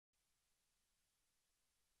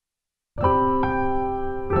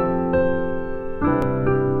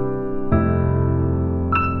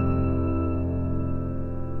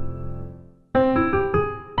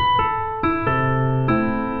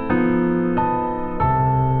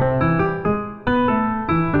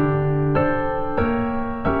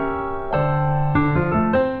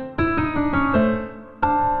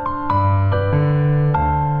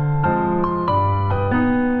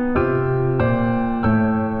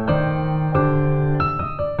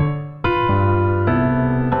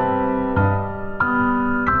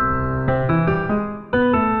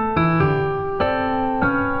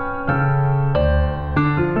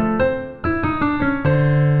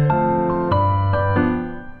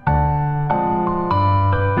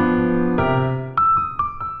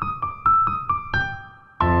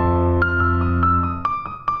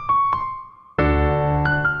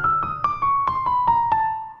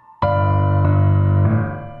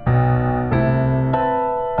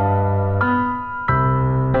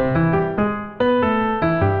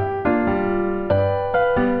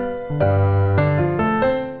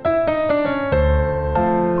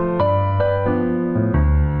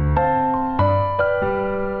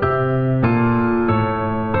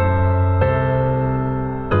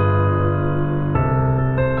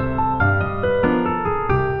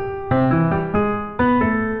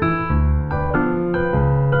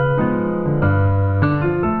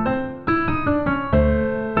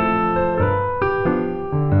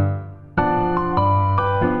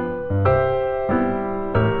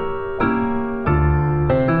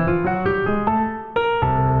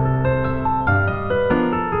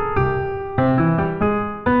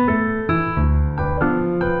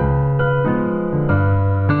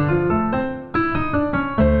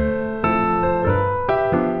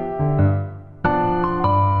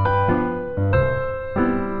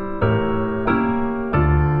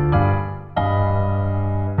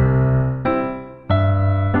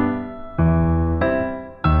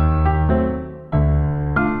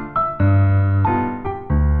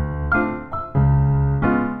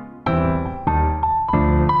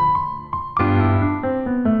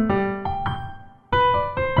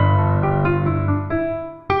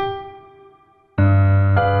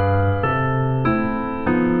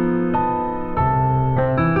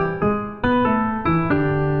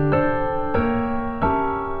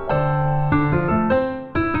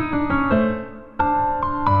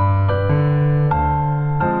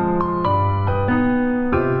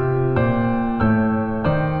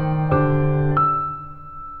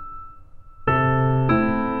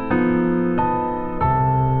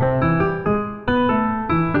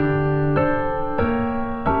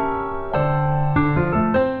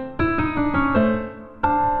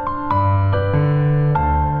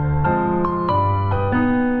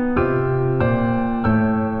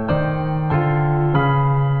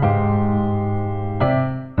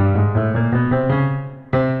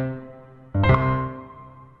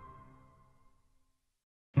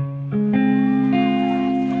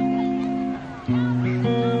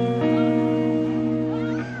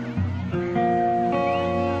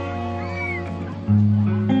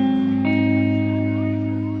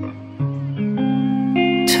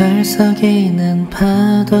들썩이는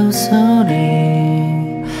파도 소리,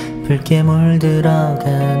 붉게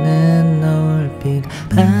물들어가는 노을빛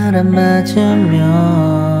바람 맞으며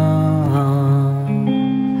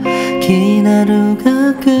긴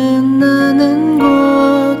하루가 끝나는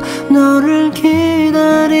곳, 너를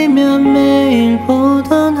기다리며 매일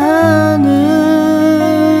보던 하늘,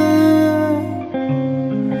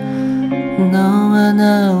 너와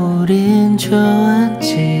나 우린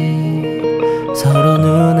좋았지. 서로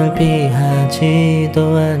눈을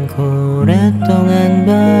피하지도 않고 오랫동안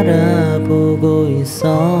바라보고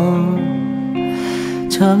있어.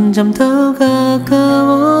 점점 더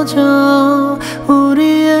가까워져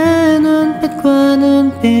우리의 눈빛과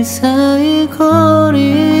눈빛 사이 거리.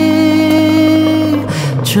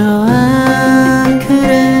 좋아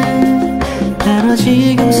그래, 바로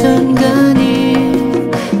지금 순간이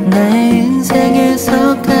나의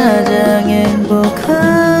인생에서 가장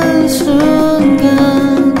행복한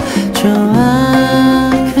순간. 좋아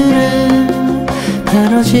그래,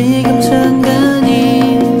 바로 지금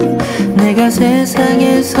순간이 내가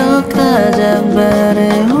세상에서 가장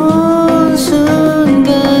바래온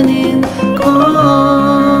순간인 걸.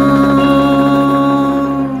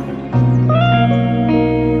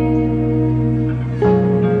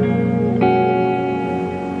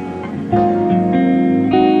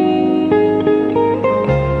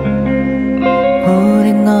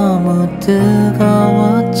 우린 너무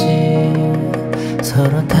뜨거웠지.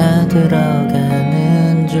 서로 다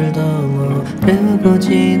들어가는 줄도 모르고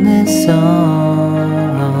지냈어.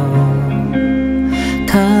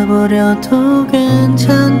 다 버려도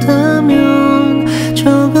괜찮다면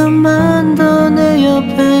조금만 더 내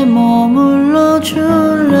옆에 머물러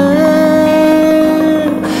줄래.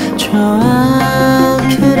 좋아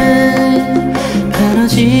그래, 바로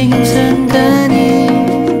지금 순간이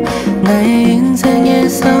나의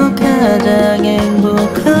인생에서 가장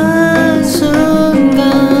행복한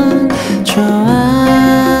순간.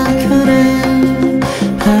 좋아 그래,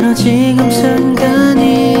 바로 지금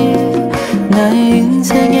순간이 나의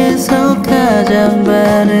인생에서 가장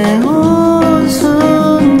바래온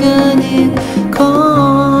순간인 걸.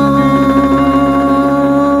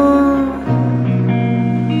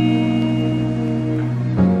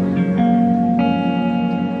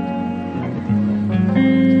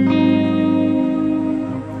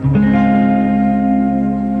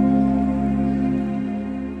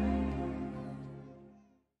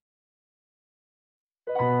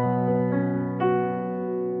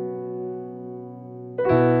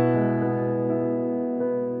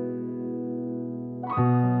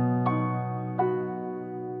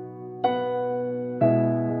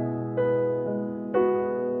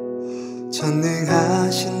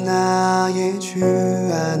 전능하신 나의 주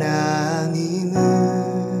하나님은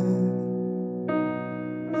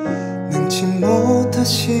능치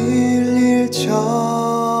못하실 일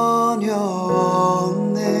전혀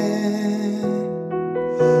없네.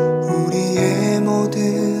 우리의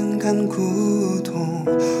모든 간구도,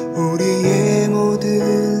 우리의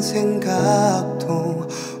모든 생각도,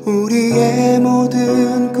 우리의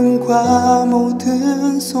모든 꿈과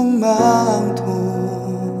모든 소망도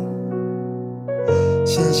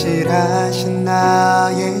신실하신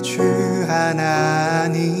나의 주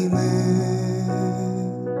하나님은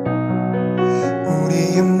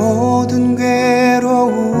우리의 모든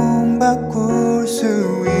괴로움 바꿀 수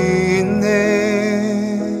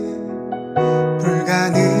있네.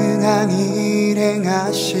 불가능한 일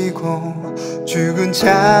행하시고 죽은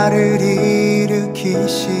자를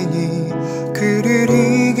일으키시니 그를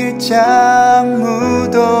이길 자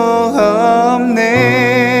아무도 없네.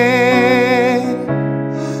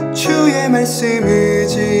 주의 말씀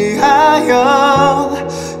의지하여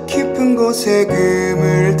깊은 곳에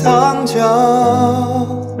금을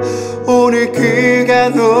던져 오늘 그가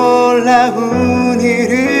놀라운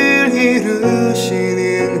일을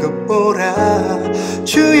이루시는 것 보라.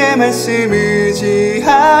 주의 말씀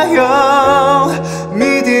의지하여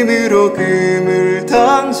믿음으로 금을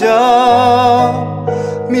던져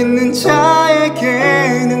믿는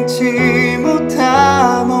자에게 능치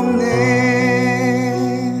못함 없네.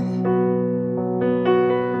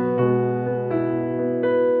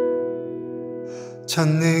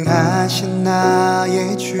 전능하신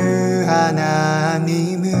나의 주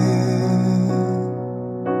하나님은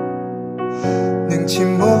능치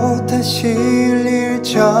못하실 일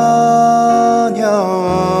전혀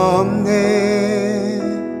없네.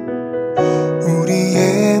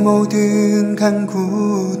 우리의 모든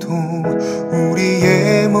간구도,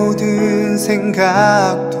 우리의 모든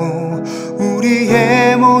생각도,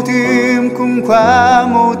 우리의 모든 꿈과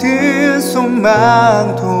모든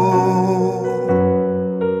소망도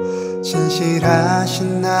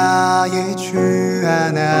진실하신 나의 주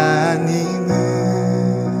하나님은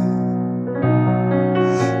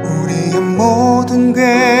우리의 모든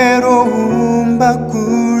괴로움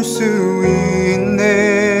바꿀 수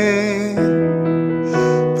있네.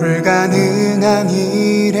 불가능한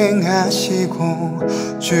일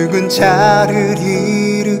행하시고 죽은 자를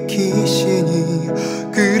일으키시니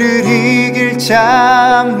그를 이길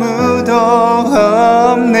자 아무도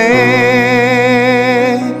없네.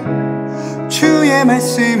 주의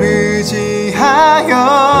말씀 의지하여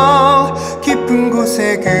깊은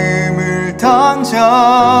곳에 금을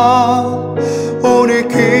던져 오늘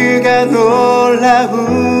그가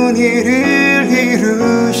놀라운 일을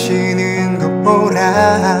이루시는 것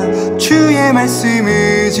보라. 주의 말씀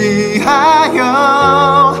의지하여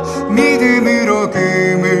믿음으로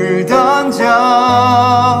금을 던져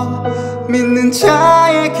믿는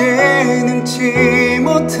자에게 능치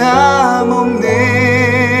못함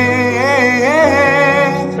없네.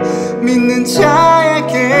 믿는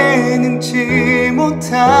자에게 능치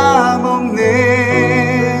못함 없네.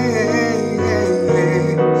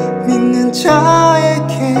 믿는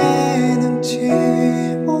자에게 능치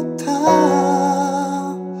못함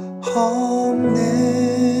없네.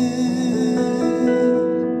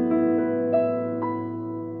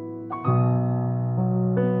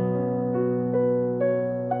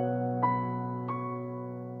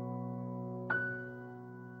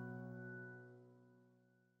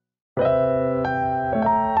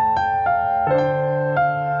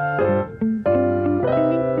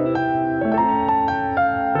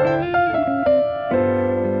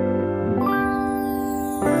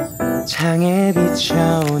 창에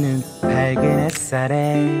비춰오는 밝은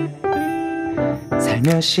햇살에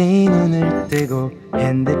살며시 눈을 뜨고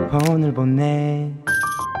핸드폰을 보네.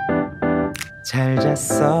 잘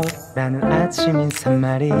잤어? 라는 아침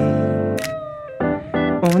인사말이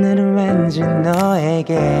오늘은 왠지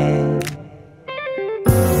너에게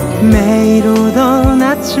매일 오던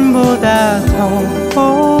아침보다 더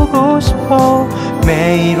보고 싶어.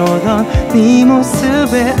 매일 오던 네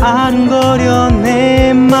모습에 아른거려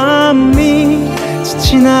내 맘이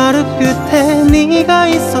지친 하루 끝에 네가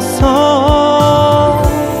있어서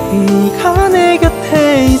네가 내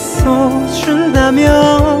곁에 있어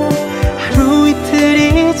준다면 하루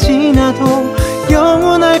이틀이 지나도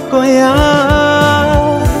영원할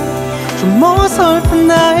거야. 좀 어설픈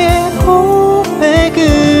나의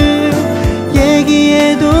고백을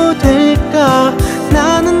얘기해도 될까?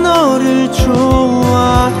 나는 너를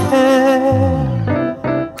좋아해.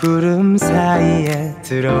 구름 사이에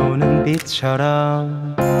들어오는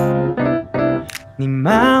빛처럼 네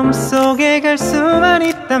마음속에 갈 수만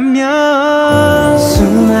있다면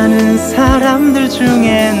수많은 사람들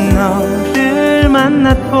중에 너를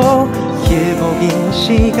만났고 길고긴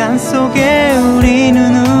시간 속에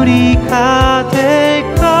우리는 우리가 될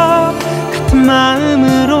것 같은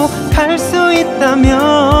마음으로 갈 수 있다면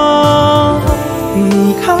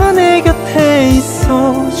네가 내 곁에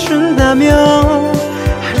있어 준다면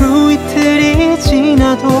하루 이틀이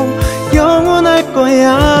지나도 영원할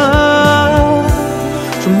거야.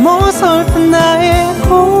 좀 어설픈 나의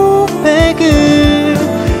고백을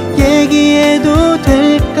얘기해도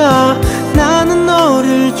될까? 나는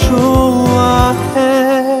너를 좋아해.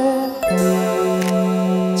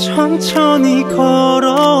 천천히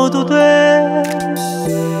걸어도 돼.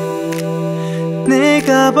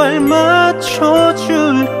 내가 발 맞춰줄게.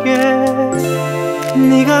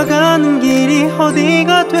 네가 가는 길이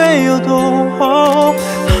어디가 되어도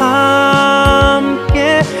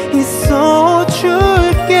함께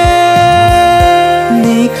있어줄게.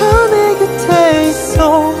 네가 내 곁에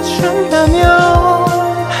있어준다면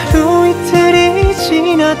하루 이틀이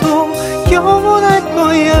지나도 영원할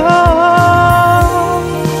거야.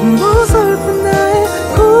 좀 어설픈 나의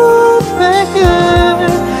고백을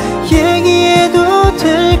얘기해도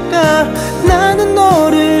될까? 나는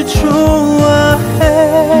너를 좋아해.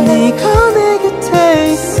 네가 내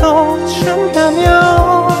곁에 있어준다면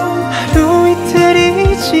하루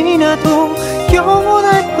이틀이 지나도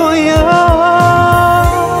영원할 거야.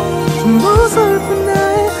 좀 어설픈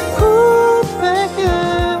나의 고백을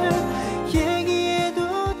얘기해도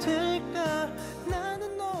될까? 나는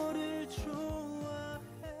너를 좋아해.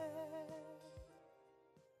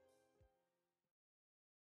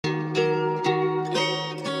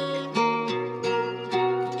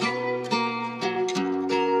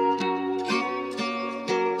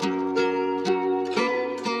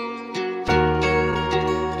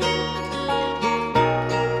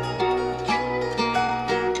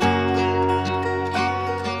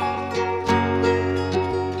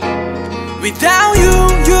 Without you,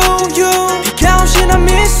 because I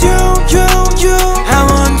miss you. I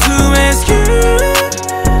want to ask you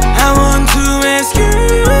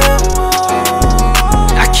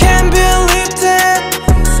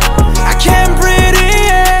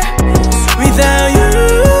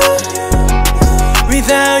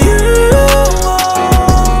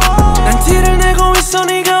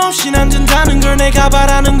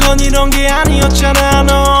이런 게 아니었잖아.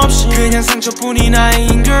 너 없이 그냥 상처뿐인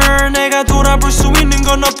나인 girl. 내가 돌아볼 수 있는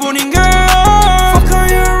건 너뿐인 girl. Fuck all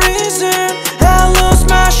your reason, I lost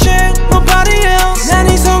my shit, nobody else. 난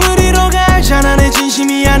이성을 잃어가 알잖아 내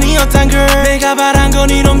진심이 아니었단 girl. 내가 바란 건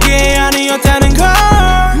이런 게 아니었다는 걸.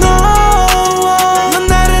 No, 넌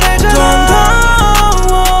나를 알잖아.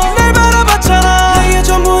 날 바라봤잖아. 내게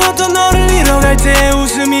전부였던 너를 잃어갈 때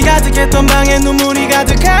웃음이 가득했던 방에 눈물이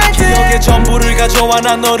가득할 때 기억의 전부를 가져와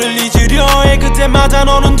난 너를 잊으려 해. 그때마다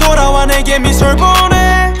너는 돌아와 내게 미소를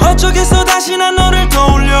보내. 어쩌겠어 다시 난 너를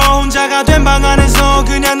떠올려. 혼자가 된 방 안에서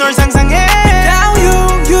그냥 널 상상해. Without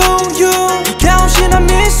you 네가 없이 난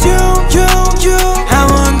miss you. I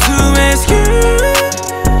want to ask you,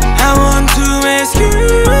 I want to ask you.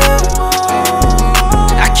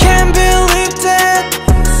 I can't believe that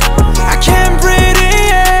I can't breathe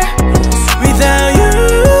here without you,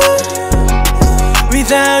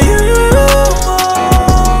 without you.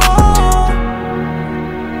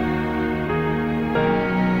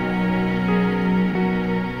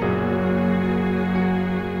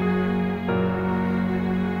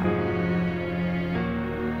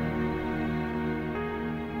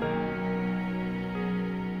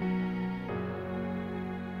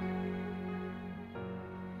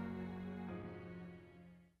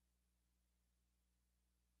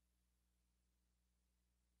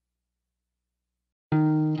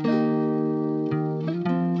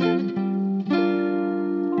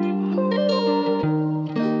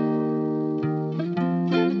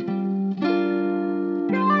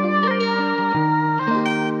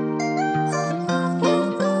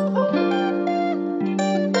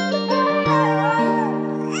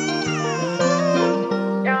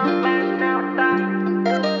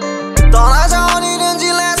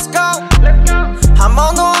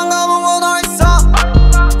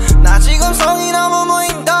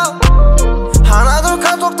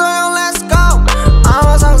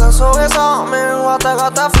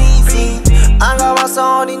 안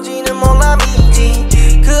가봐서 어딘지는 몰라 미지.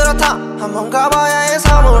 그렇다 한번 가봐야 해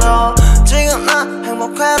섬으로. 지금 난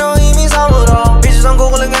행복해로 이미 섬으로. 비지선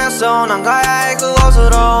구글링 했어 난 가야 해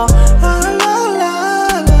그곳으로.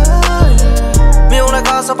 미운에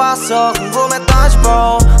가서 봤어 궁금했던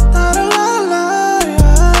싶어.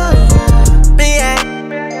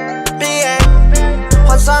 비행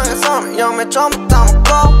환상에서 영매 좀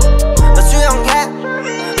따먹고. 나 수영해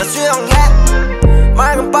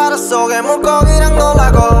맑은 바다 속에 물고기랑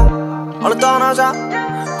놀라고. 얼른 떠나자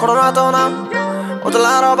코로나 떠나 어딜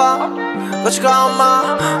알아봐. 거치가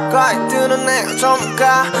엄마 가이 뜨는 내가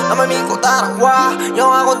전문가. 나만 믿고 따라와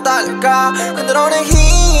영화관 달릴까. 흔들어 내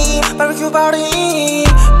힘 바비큐 파리.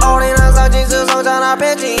 어린 항상 진수성찬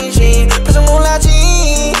앞에 진심. 표정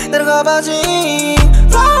놀라지 내려가 봐지.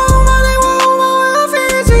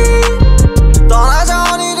 떠나자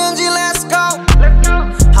어디든지 let's go.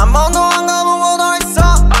 한 번도 안 가본 곳 어딨어.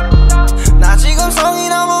 나 지금 성이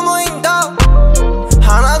너무 무인도.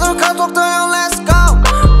 하나 둘 카톡 들려 let's go.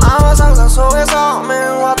 아마 상상 속에서 매일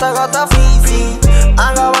왔다 갔다 FIJI.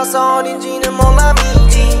 안 가봤어 어딘지는 몰라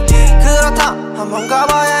미지. 그렇다 한번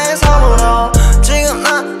가봐야 해 섬으로. 지금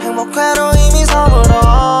난 행복해로 이미 섬으로.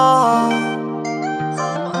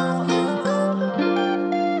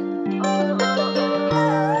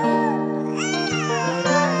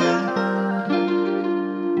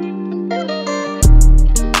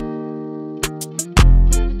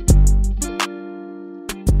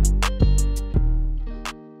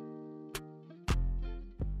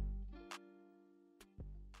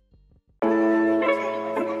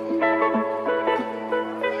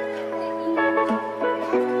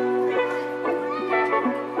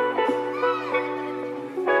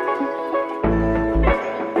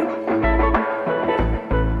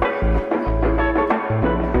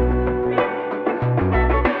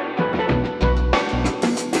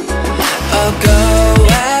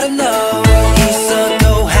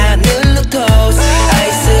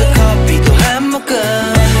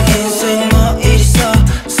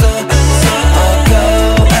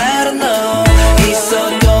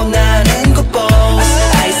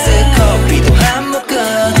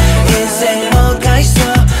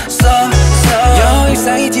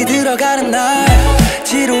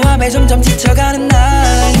 점점 지쳐가는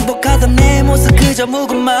날 행복하던 내 모습 그저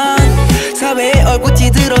묵은만. 사회에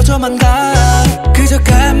얼굴티 들어줘만 가. 그저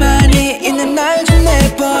가만히 있는 날 좀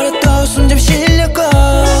내버려 또 숨 좀 쉬려고.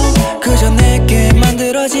 그저 내게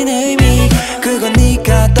만들어진 의미 그건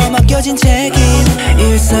네가 떠맡겨진 책임.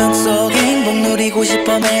 일상 속 행복 누리고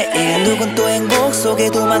싶어 매일. 누군 또 행복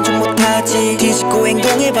속에도 만족 못하지. 뒤집고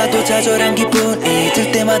행동해봐도 좌절한 기분이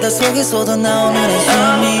들 때마다 속에서도 나오는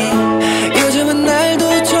한숨이. 요즘은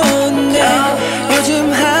날도 좋은데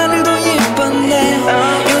요즘 하늘도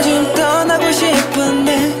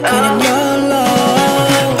그냥 YOLO.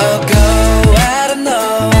 Oh go I don't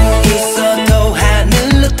know 있어도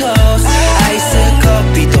하늘로 toast 아이스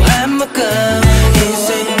커피도 한 모금 인생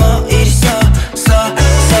뭐 일이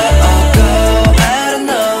Oh go I don't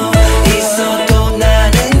know 있어도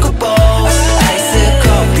나는 곧 boss 아이스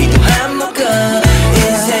커피도 한 모금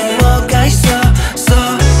인생 뭐가 있어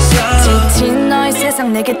지친 너의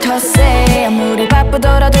세상 내게 텃세 아무리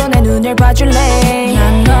바쁘더라도 내 눈을 봐줄래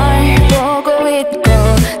난 널 보고 있고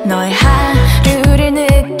너의 하루를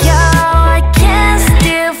느껴 I can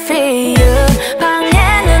still feel you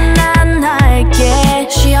방해는 안 할게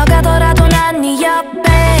쉬어가더라도 난 네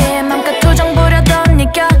옆에 맘껏 투정 부려던 네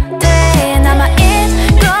곁에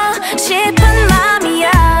남아있고 싶은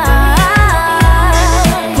맘이야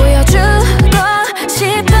보여주고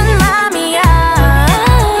싶은 맘이야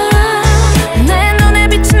내 눈에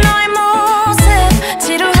비친 너의 모습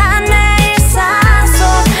지루한 내 일상 속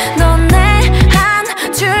넌 내 한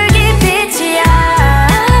줄기 빛이야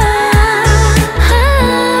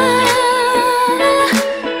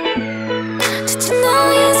지친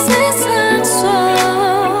너의 세상 속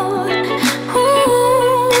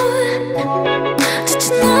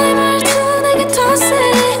지친 너의 말투 내게 텃세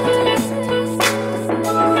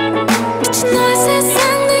지친 너의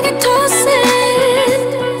세상 내게 텃세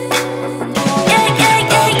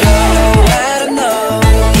Oh I don't know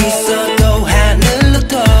있어도 하늘로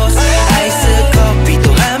toast 아이스 커피도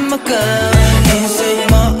한 모금 인생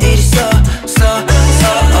뭐 일이 있어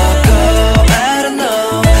Oh I don't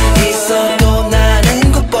know 있어도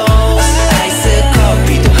나는 곧 boss 아이스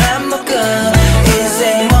커피도 한 모금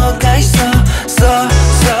인생 뭐가 있어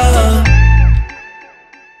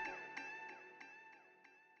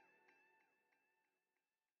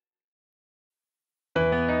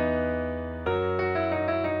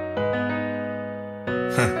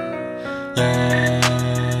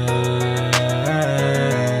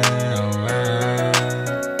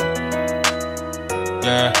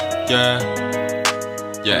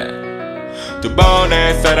두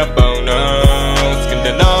번의 사랑 bonus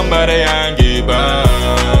근데 넌 말해 안 기분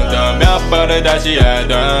더 몇 번을 다시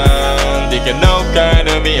하던 네게 녹한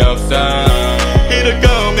의미 없어 이럴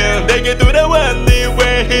거면 내게 돌아왔니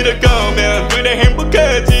왜 이럴 거면 그래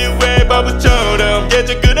행복하지 왜 바보처럼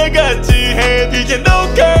예전 그날같이 해 이제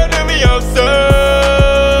녹한 의미 없어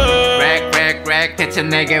대체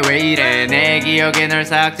내게 왜 이래 내 기억에 널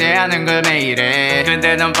삭제하는 걸 매일 해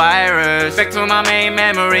근데 넌 virus Back to my main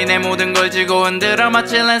memory 내 모든 걸 쥐고 흔들어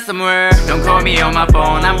마치 ransomware Don't call me on my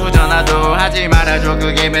phone 안부 전화도 하지 말아줘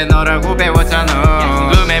그게 매너라고 배웠잖아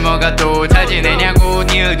궁금해 뭐가 또 잘 지내냐고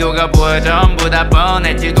네 의도가 뭐야 전부 다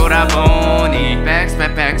뻔했지 돌아보니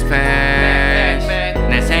Backspace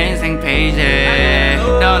내 새 인생 페이지에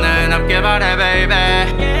너는 없길 바래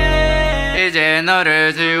baby 이제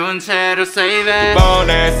너를 지운 채로 save it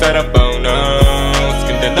번의 사랑 bonus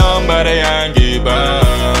근데 넌 말해 안 기분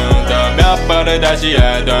더 몇 번을 다시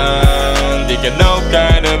하던 네게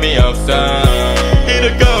녹한 의미 없어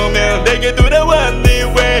이럴 거면 내게 돌아왔니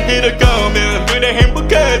왜 이럴 거면 그래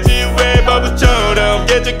행복하지 왜 바보처럼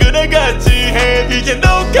예전 그날같이 해 이제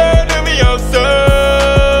녹한 의미 없어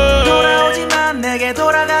돌아오지만 내게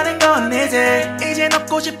돌아가는 건 이제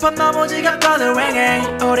넘고 싶어 너무 지겹거든 웽해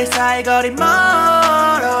우리 사이 거리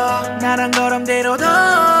멀어 나란 걸음대로도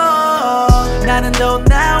나는 don't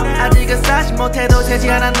know 아직은 사실 못해도 세지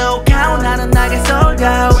않아 no count 나는 나게 sold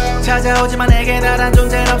out 찾아오지만 내게 나란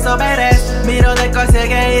존재는 없어 badass 밀어낼 걸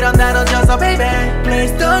세게 이런 나눠져서 baby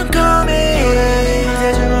Please don't call me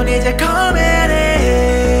이제 죽은 이제 comedy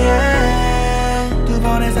두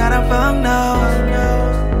번의 사랑 fuck no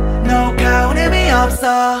no count 의미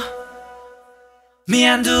없어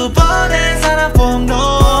미안 두 번의 사랑 폭로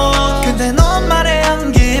근데 넌 말해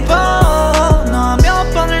안 기뻐 너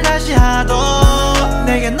몇 번을 다시 하도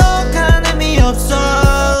내게 녹한 의미 없어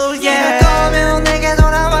yeah. 이럴 거면 내게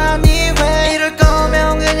돌아왔니 왜 이럴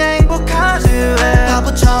거면 그냥 행복하지 왜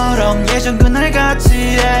바보처럼 예전 그날같이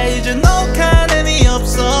해 이제 녹한 의미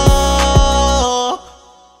없어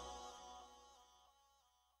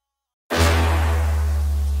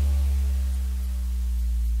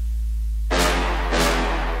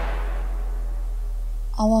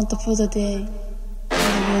I want to put a day in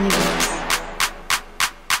the universe.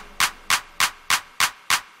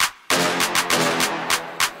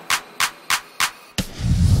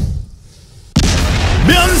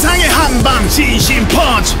 면상의 한방 진심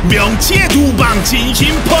펀치 명치의 두방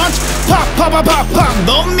진심 펀치 팍팍팍팍팍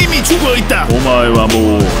넌 이미 죽어있다 오마이와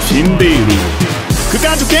모 신데이루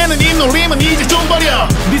그까짓 깨는 이 놀림은 이제 좀 버려.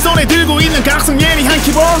 네 손에 들고 있는 각성 예리한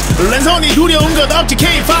키보드 랜선이 두려운 것 없지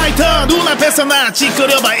K-파이터. 눈앞에서 나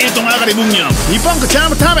찌끄려봐 일동 아가리 묵념. 이 뻥크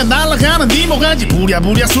잘못하면 날아가는 네 모가지.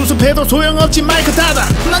 부랴부랴 수습해도 소용없지 마이크 타다.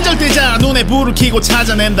 난 절대자 눈에 불을 켜고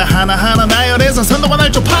찾아낸다. 하나하나 나열해서 선도가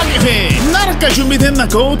날 좀 파괴해. 날아갈 준비됐나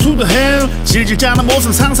go to the hell. 질질 짜는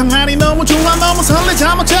모습 상상하니 너무 좋아. 너무 설레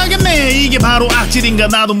잠 못 자겠네. 이게 바로 악질인가.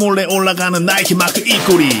 나도 몰래 올라가는 나이키 마크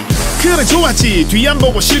입꼬리. 그래 좋았지. 뒤 안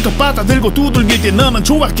보고 실컷 받아들고 두들길 때 너는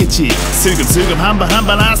좋았겠지. 슬금슬금 한발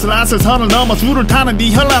한발 아슬아슬 선을 넘어 줄을 타는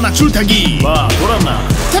네 현란한 줄타기. 와 돌았나.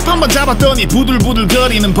 탭 한번 잡았더니 부들부들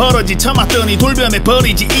거리는 버러지 쳐맞더니 돌변해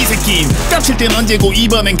버리지 이 새끼. 깝칠 땐 언제고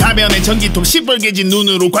이번엔 가변에 전기톱 시뻘개진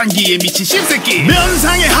눈으로 관기에 미친 씹새끼.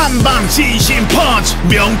 면상에 한방 진심 펀치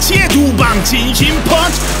명치에 두방 진심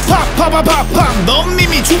펀치 팍팍팍팍팍 넌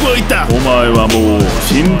이미 죽어있다. 오마이와 모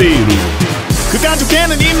신데이루. 그까짓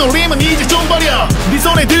깨는 이 놀림은 이제 좀 버려. 네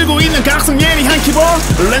손에 들고 있는 각성 예리한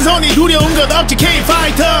키보드 랜선이 두려운 것 없지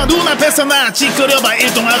K-파이터. 눈앞에서 나 찌끄려봐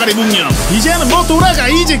일동 아가리 묵념. 이제는 못 돌아가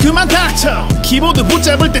이제 그만 닥쳐. 키보드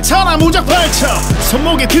붙잡을 때 천하무적 펼쳐.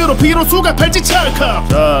 손목에 트로피로 수갑 팔찌 철컥.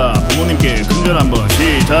 자 부모님께 금전 한번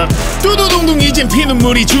시작. 뚜두둥둥 이젠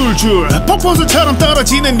피눈물이 줄줄 폭포수처럼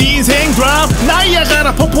떨어지는 네 인생 드랍.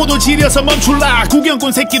 나이아가라 폭포도 지려서 멈출라.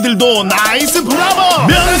 구경꾼 새끼들도 나이스 브라보.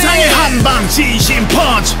 면상에 한방 진심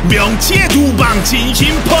펀치 명치에 두방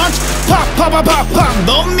진심 펀치 팍팍팍팍팍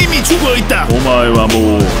넌 이미 죽어있다. 오마이와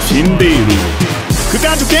모 신데이루.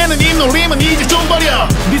 그까짓 깨는 이 놀림은 이제 좀 버려.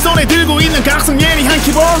 네 손에 들고 있는 각성 예리한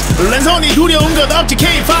키보드 랜선이 두려운 것 없지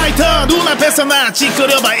K-파이터. 눈앞에서 나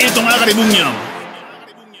찌끄려봐 일동 아가리 묵념.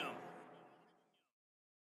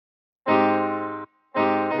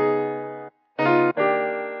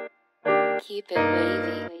 Keep it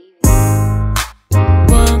wavy.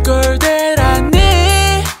 One girl that I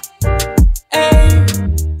need, ay.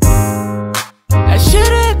 I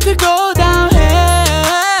should have to go down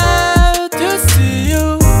here to see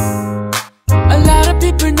you. A lot of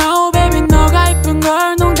people know, baby, 너가 이쁜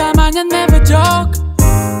걸 농담 아냐 never joke.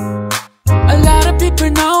 A lot of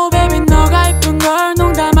people know, baby, 너가 이쁜 걸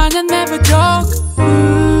농담 아냐 never joke.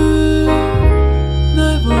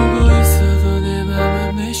 널 보고 있어도 내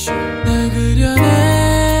맘은 미쳐. 널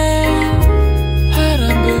그려내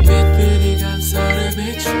파란 불빛들이 감싸를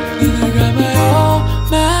비춰. 눈을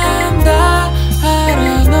감아요만 다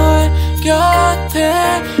알아. 널 곁에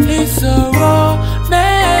있어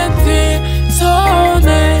romantic. 손을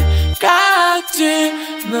깍지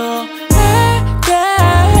너에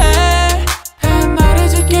대해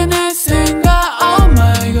말해줄게 내 생각. Oh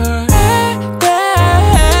my girl 에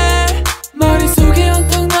대해 머릿속에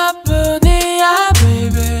온통 너뿐이야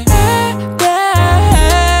baby. 에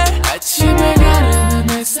대해 아침에 가르는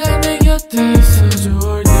햇살 내 곁에 있어줘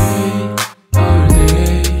all day all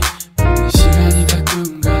day. 이 시간이 다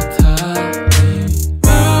꿈 같아.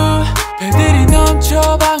 배들이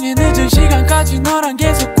넘쳐 방에 늦은 시간까지 너랑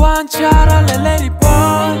계속 관찰할래 let it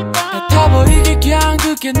burn. 다 타버리게 그냥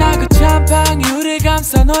두게 나 그 찬방이 우릴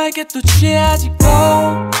감싸. 너에게 또 취해지고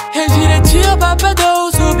현실에 치여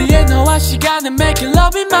바빠도 소비해 너와 시간을 make it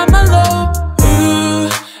love in my love.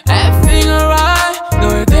 Everything alright.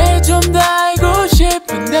 너에 대해 좀 더 알고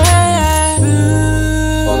싶은데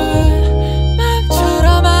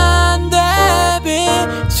맘처럼 안 돼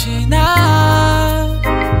빛이 나.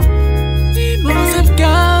 네 모습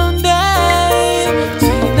가운데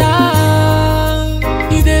지나.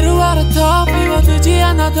 이대로 알아둬 비워두지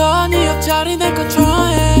않아도 네 옆자리 내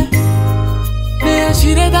컨트롤해. 내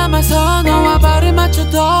현실에 담아서 너와 발을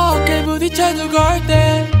맞춰도 어깨 부딪혀도 걸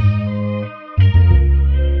때.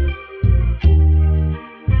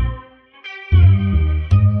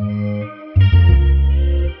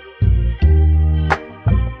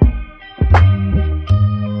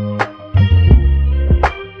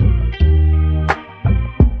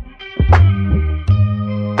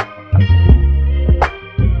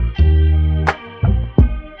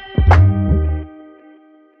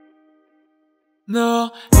 너에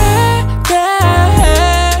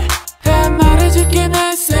대해 말해줄게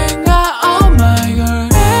내 생각. Oh my girl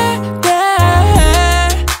에 대해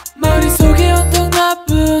머릿속에 온통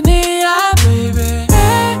너뿐이야 baby.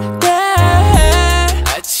 에 대해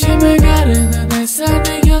아침을 가르는 햇살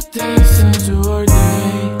내 곁에 있어줘 all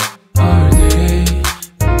day all day.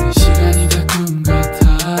 이 시간이 다 꿈 같아.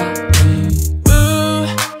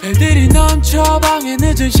 별들이 넘쳐 방에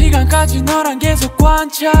늦은 시간까지 너랑 계속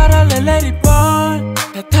관찰할래 let it burn.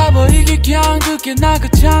 다 타버리게 그냥 두게 나 그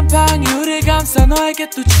찬방이 우릴 감싸. 너에게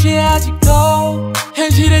또 취해지고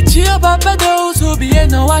현실에 치여 바빠도 소비해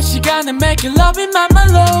너와 시간을 make it love in my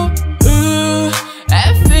love.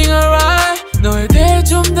 Everything alright. 너에 대해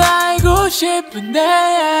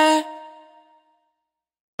싶은데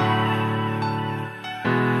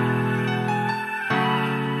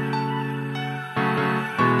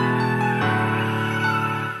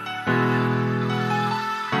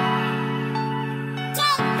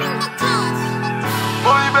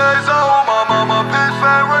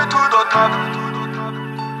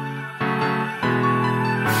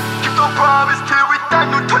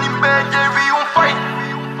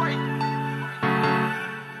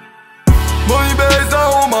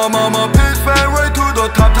Mama, please fairway to the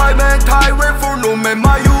top. Time and time, wait for no man.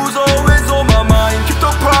 My use always on my mind. Keep the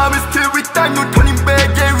promise till we die, no turning back.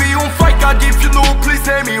 Yeah, we on fight. God, if you know, please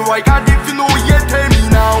tell me right. God, if you know, yeah, tell me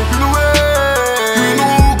now. You know it. You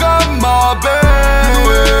know who got my back. You know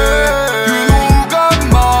it. You know who got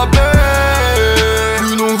my back.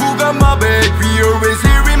 You know who got my back. We always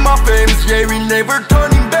hearing my fames. Yeah, we never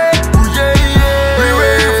turning back. Ooh, yeah, yeah. We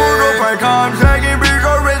wait for the right time. Second, we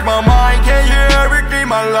raise my mind. Can't hear everything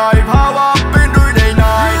my life. How I've been doing day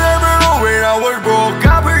night. You never know when I was broke.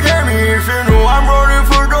 God forgive me if you know I'm running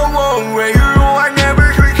for the wrong way. You know I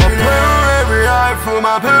never switch it. I pray every night for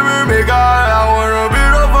my favorite God. I wanna be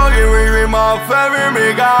the fucking way with my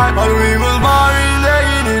favorite God. All we was buying,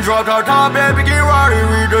 laying in drop top and begin riding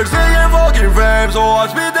with the singing fucking fam. So I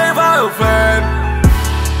spit that fire flame.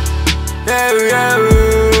 Yeah, yeah,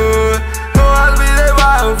 so I spit that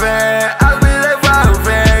fire flame. I spit that fire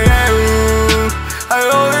flame. I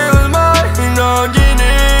only was mine in the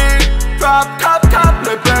beginning. Drop top,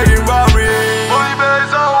 like playing Rory. Boy,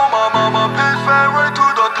 bass on my mama, please fairway to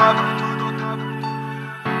the top.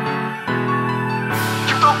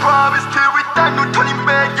 Keep the promise till we die, no turning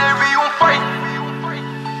back, yeah, we on fight.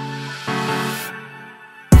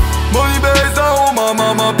 Boy, bass on my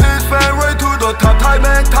mama, please fairway to the top. Time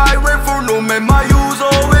and time, wait for no man, my use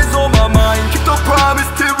always on my mind. Keep the promise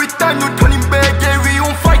till we die, no turning back, yeah, we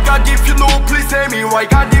on fight. God, if you know, please tell me right.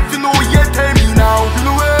 God, if you know, yeah, tell me now. You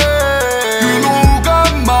know it. You know who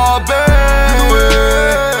got my back. You know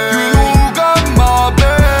it. You know who got my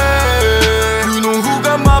back. You know who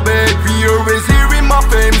got my back. We always hearing my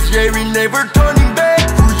fames. Yeah, we never turning back.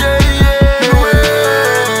 Ooh, yeah, yeah. You know it.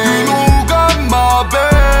 You know who got my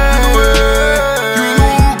back. You know it. You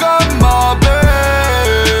know who got my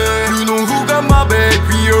back. You know who got my back.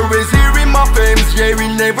 We always hearing my fames. Yeah, we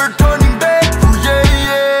never turning back. Ooh, yeah,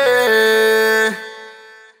 yeah.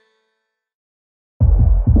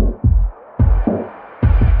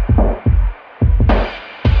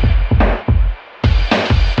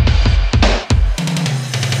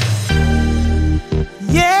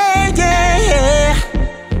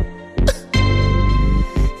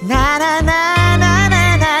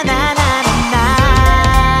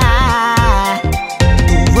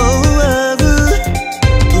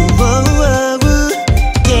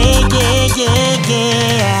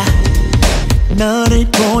 너를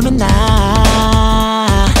보는 나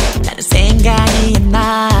다른 생각이 안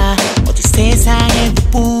나 오직 세상의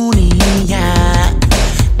너뿐이야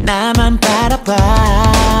나만 바라봐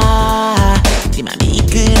네 맘이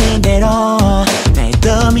이끄는 대로 날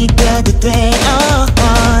더 믿어도 돼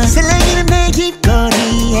설레이는 내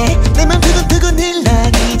길거리에 내 맘 두근두근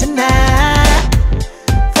흘러기잖아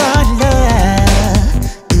Fall in love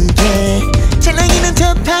yeah. 찰랑이는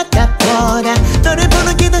저 바다보다 너를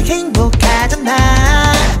보는 게 더 행복하잖아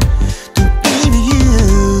To be with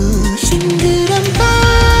you 싱그런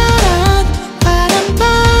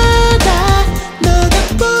바람바다 너가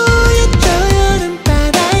보여줘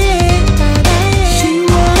여름바다에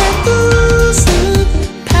시원한 웃음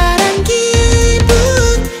파란 기분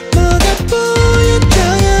너가 보여줘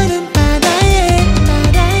여름바다에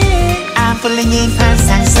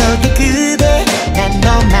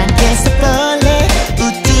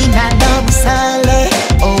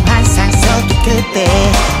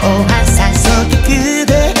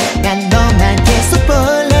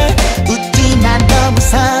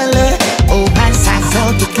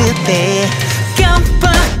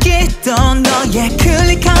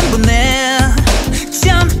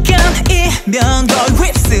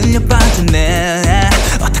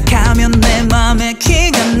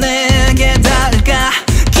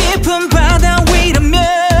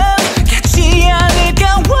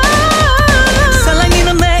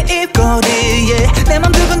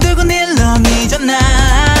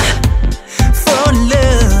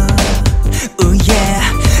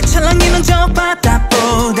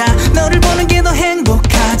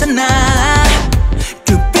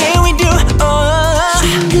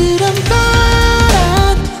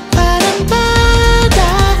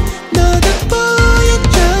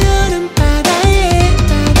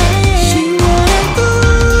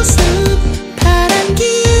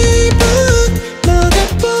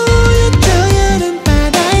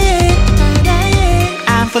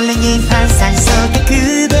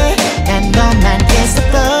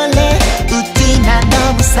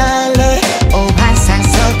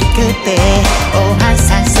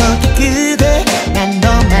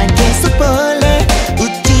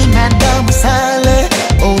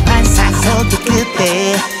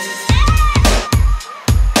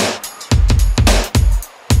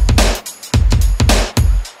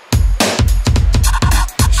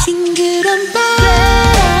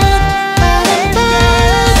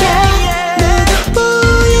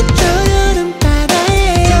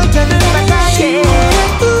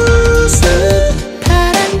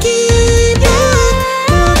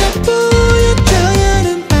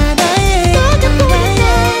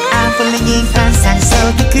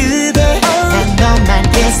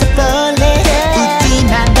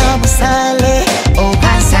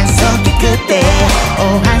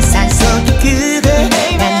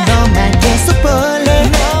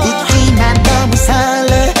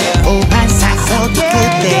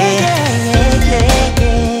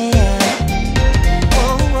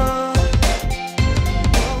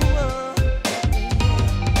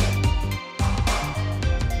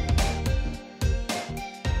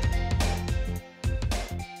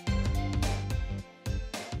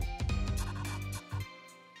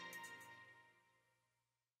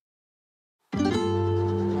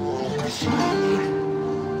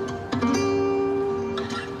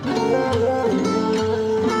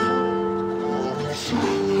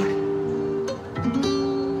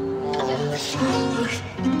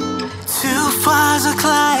stars are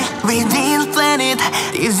collide. We need a planet.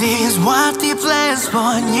 This is what the plans for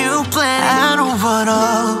a new planet. I don't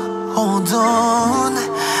wanna hold on.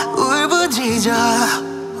 울부짖어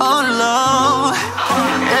all alone.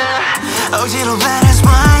 억지로 balance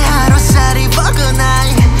my 하루살이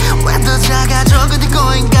뻐근하이. 왜 더 작아져 근데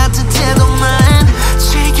거인 같은 태도만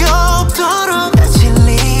지겹도록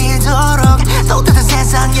질리도록 똑같은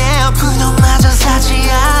세상에 분홍마저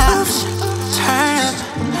사지야. Turn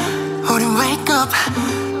우린 wake up.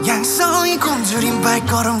 양성이 굶주린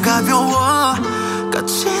발걸음 가벼워.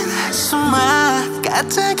 거친 숨만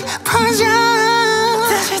가득 퍼져.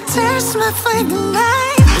 다시 들수 my flame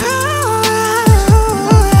night.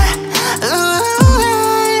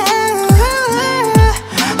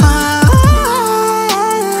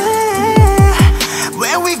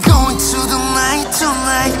 Where we going to the night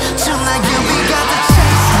tonight? Tonight yeah, we got the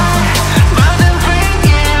chance. But then bring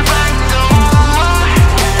it back door.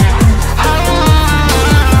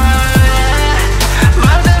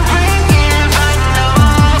 But then bring it back door.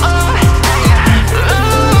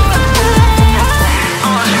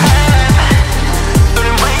 우리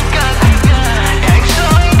wake up.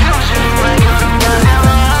 약속이 굶주린 발걸음 가벼워.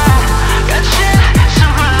 거친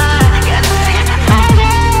숨만 가득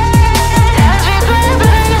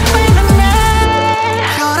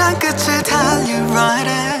벼랑 끝에 달릴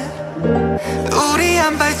riding. 우리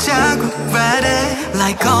한 발자국 ready.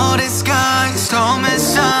 Like all the sky, storm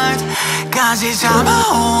inside. 까지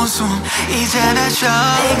잡아온 숨 이제 내쉬어.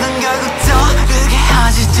 이건 결국 떠오르게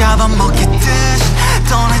하지 잡아먹히듯.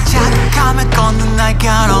 돈을 자극하며 걷는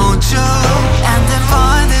날카로운 줄. And then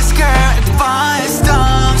find this girl at fire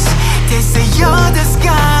storms. They say you're the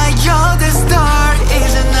sky, you're the star.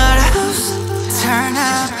 이제 나를 turn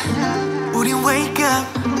up. 우린 wake up.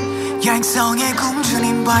 양성의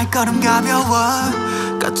굶주린 발걸음 가벼워.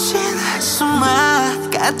 거친 숨만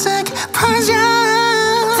가득 퍼져.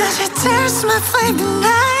 다시 들수 my flame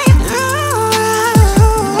tonight.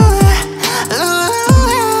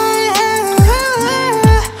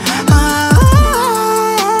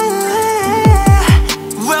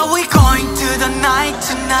 Where we going to the night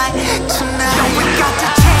tonight? Tonight yeah, we got the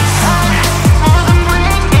chance.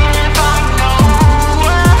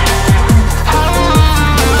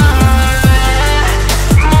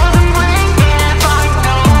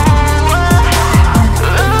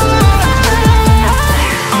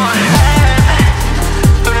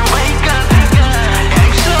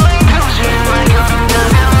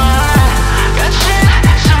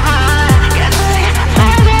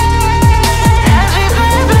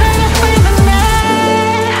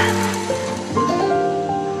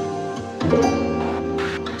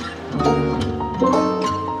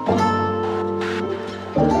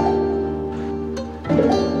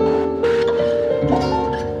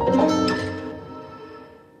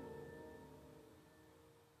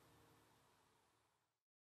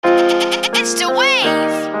 It's the wave.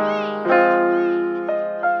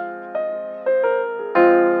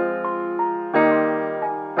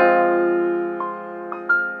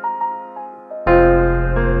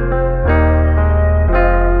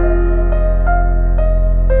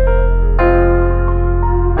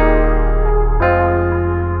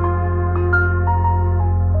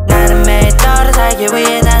 나는 매일 떨어 살기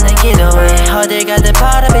위해 나는 기도해. 어딜 가든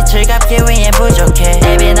벌어 빛을 갚기 위해 부족해.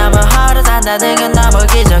 입이 너무 헐어 산다는 건 너무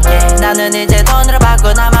기적해. 나는 이제 돈으로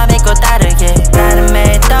받고 나만 믿고 따르게. 나는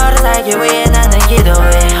매일 떨어 살기 위해 나는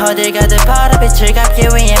기도해. 어딜 가든 벌어 빛을 갚기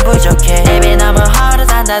위해 부족해. 입이 너무 헐어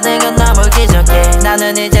산다는 건 너무 기적해.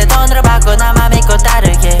 나는 이제 돈으로 받고 나만 믿고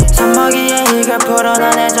따르게. 손목이에 이걸 풀어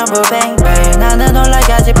너네 전부 뱅뱅. 나는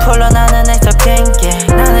올라가지 풀어 나는 엑서 갱갱.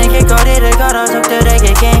 나는 길거리를 걸어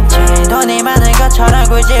적들에게 게임체. 돈이 많은 것처럼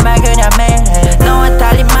굴지만 그냥 매일해. 너와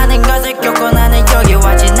달리 많은 것을 겪고 나는 여기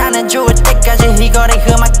왔지. 나는 죽을 때까지 이거래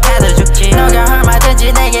흠악 가득 죽지. 너가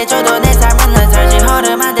얼마든지 내게 줘도 내 삶은 난 살지.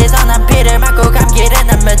 허름한 데서 난 피를 맞고 감기를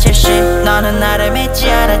난 며칠씩. 너는 나를 믿지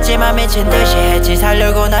않았지만 미친 듯이 했지.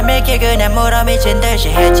 살려고 난 밀게 그냥 물어 미친 듯이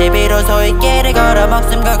했지. 비로소 이 길을 걸어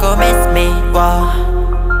목숨 걸고 miss me.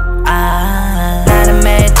 나는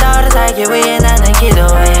매일 떨어 살기 위해 나는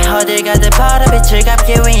기도해. 어딜 가든 벌어 빛을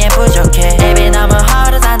갚기 위해 부족해. 입이 너무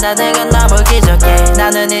헐어 산다는 건 너무 기적해.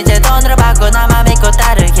 나는 이제 돈으로 받고 나만 믿고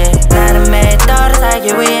따르게. 나는 매일 떨어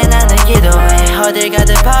살기 위해 나는 기도해. 어딜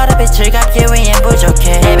가든 벌어 빛을 갚기 위해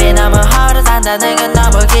부족해. 입이 너무 헐어 산다는 건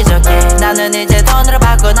너무 기적해. 나는 이제 돈으로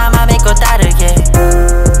받고 나만 믿고 따르게.